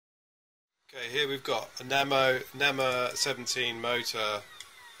Okay, here we've got a nema17 motor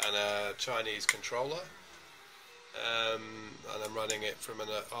and a Chinese controller, and I'm running it from an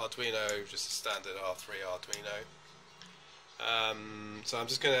Arduino, just a standard R3 Arduino. So I'm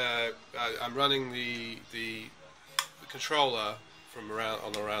just gonna, I'm running the controller from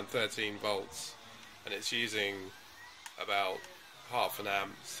around 13 volts, and it's using about half an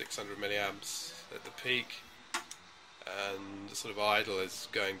amp, 600 milliamps at the peak. And the sort of idle is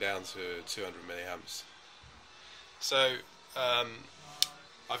going down to 200 milliamps. So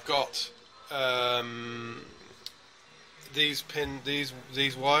I've got these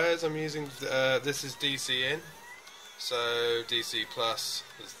wires I'm using. This is DC in, so DC plus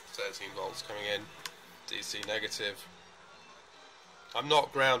is 13 volts coming in, DC negative. I'm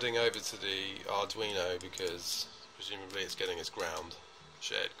not grounding over to the Arduino because presumably it's getting its ground,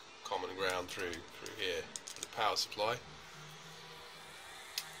 shared common ground through here. The power supply.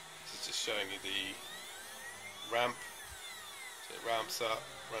 This is just showing you the ramp. So it ramps up,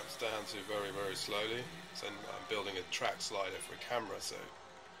 ramps down to very slowly. So I'm building a track slider for a camera, so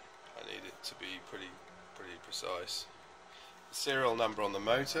I need it to be pretty precise. The serial number on the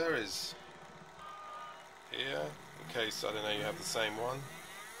motor is here, in case I don't know you have the same one.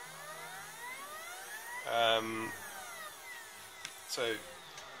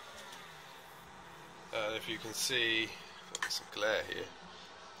 If you can see, there's some glare here.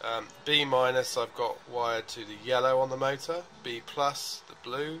 B minus I've got wired to the yellow on the motor, B plus the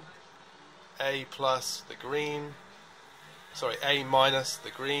blue, A plus the green, sorry, A minus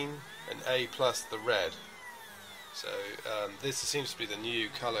the green, and A plus the red. So this seems to be the new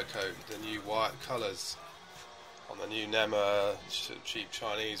color code, the new white colors on the new NEMA cheap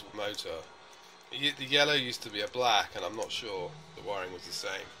Chinese motor. The yellow used to be a black, and I'm not sure the wiring was the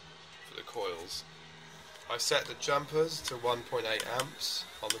same for the coils. I've set the jumpers to 1.8 amps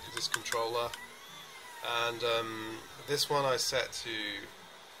on this controller, and this one I set to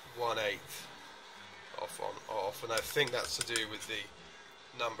 1/8 off, and I think that's to do with the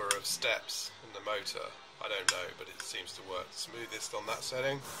number of steps in the motor. I don't know, but it seems to work smoothest on that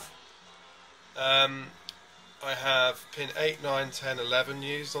setting. I have pin 8, 9, 10, 11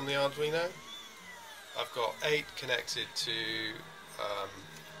 used on the Arduino. I've got 8 connected to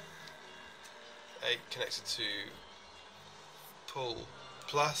pull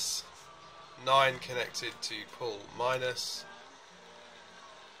plus, 9 connected to pull minus,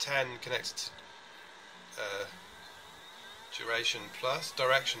 10 connected to direction plus,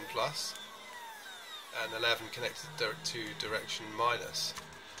 and 11 connected to direction minus.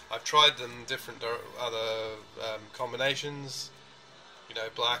 I've tried them different other combinations, you know,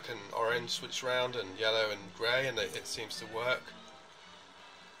 black and orange switched round, and yellow and grey, and it seems to work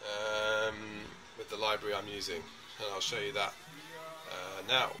with the library I'm using, and I'll show you that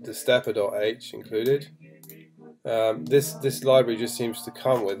now. The stepper.h included. This library just seems to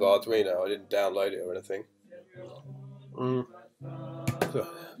come with Arduino. I didn't download it or anything. So,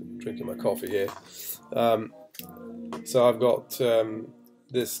 drinking my coffee here. So I've got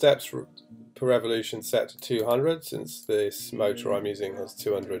the steps per revolution set to 200, since this motor I'm using has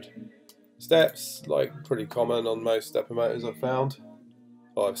 200 steps, like pretty common on most stepper motors I've found,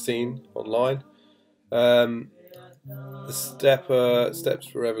 or I've seen online. The steps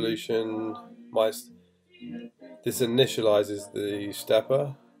per revolution, this initializes the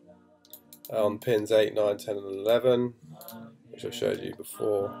stepper on pins 8, 9, 10 and 11, which I showed you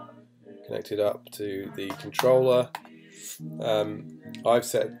before, connected up to the controller. I've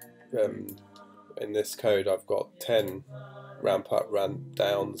set, in this code I've got 10 ramp up, ramp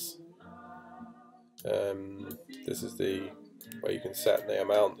downs. This is the where you can set the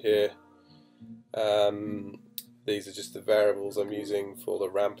amount here. These are just the variables I'm using for the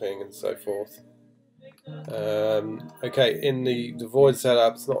ramping and so forth. Okay, in the void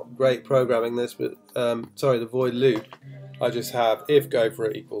setup, it's not great programming this, but sorry, the void loop, I just have if go for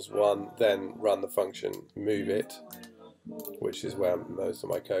it equals 1, then run the function move it, which is where most of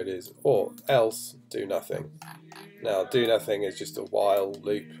my code is, or else do nothing. Now do nothing is just a while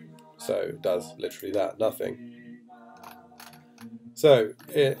loop, so it does literally that, nothing. So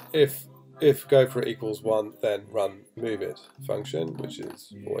if go for it equals 1, then run move it function, which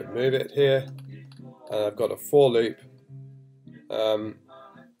is void move it here, and I've got a for loop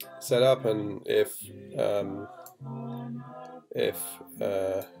set up, and if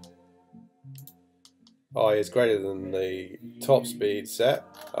I is greater than the top speed set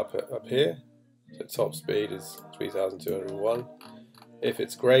up here, so top speed is 3201. If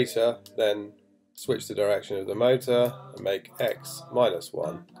it's greater, then switch the direction of the motor and make x minus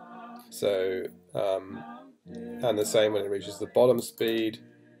 1. So and the same when it reaches the bottom speed,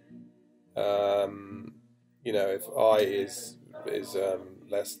 you know, if I is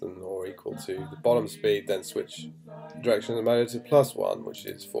less than or equal to the bottom speed, then switch the direction of the motor to +1, which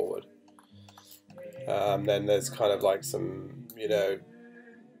is forward. Then there's kind of like some, you know,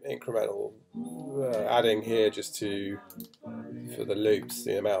 incremental adding here just to for the loops,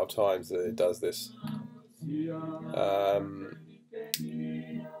 the amount of times that it does this.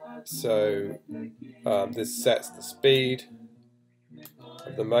 This sets the speed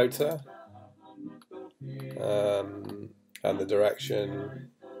of the motor and the direction,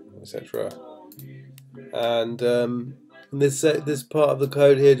 etc. And this part of the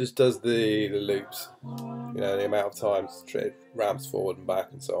code here just does the loops, you know, the amount of times it ramps forward and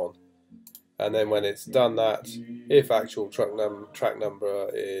back and so on. And then when it's done that, if actual track number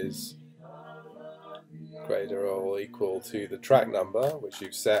is greater or equal to the track number, which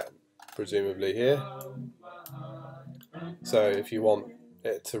you've set presumably here. So if you want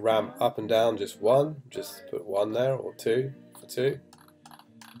it to ramp up and down just 1, just put 1 there, or 2 for 2.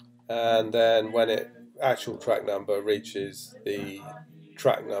 And then when it actual track number reaches the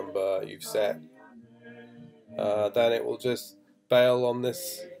track number you've set, then it will just bail on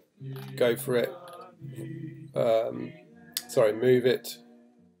this, go for it, move it,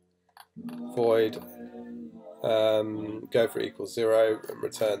 void, go for it equals 0 and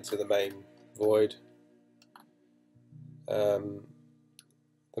return to the main void, the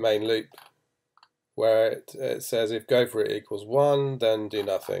main loop, where it says if go for it equals 1, then do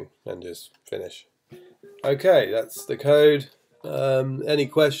nothing and just finish. Okay, that's the code. Any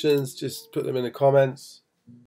questions, just put them in the comments.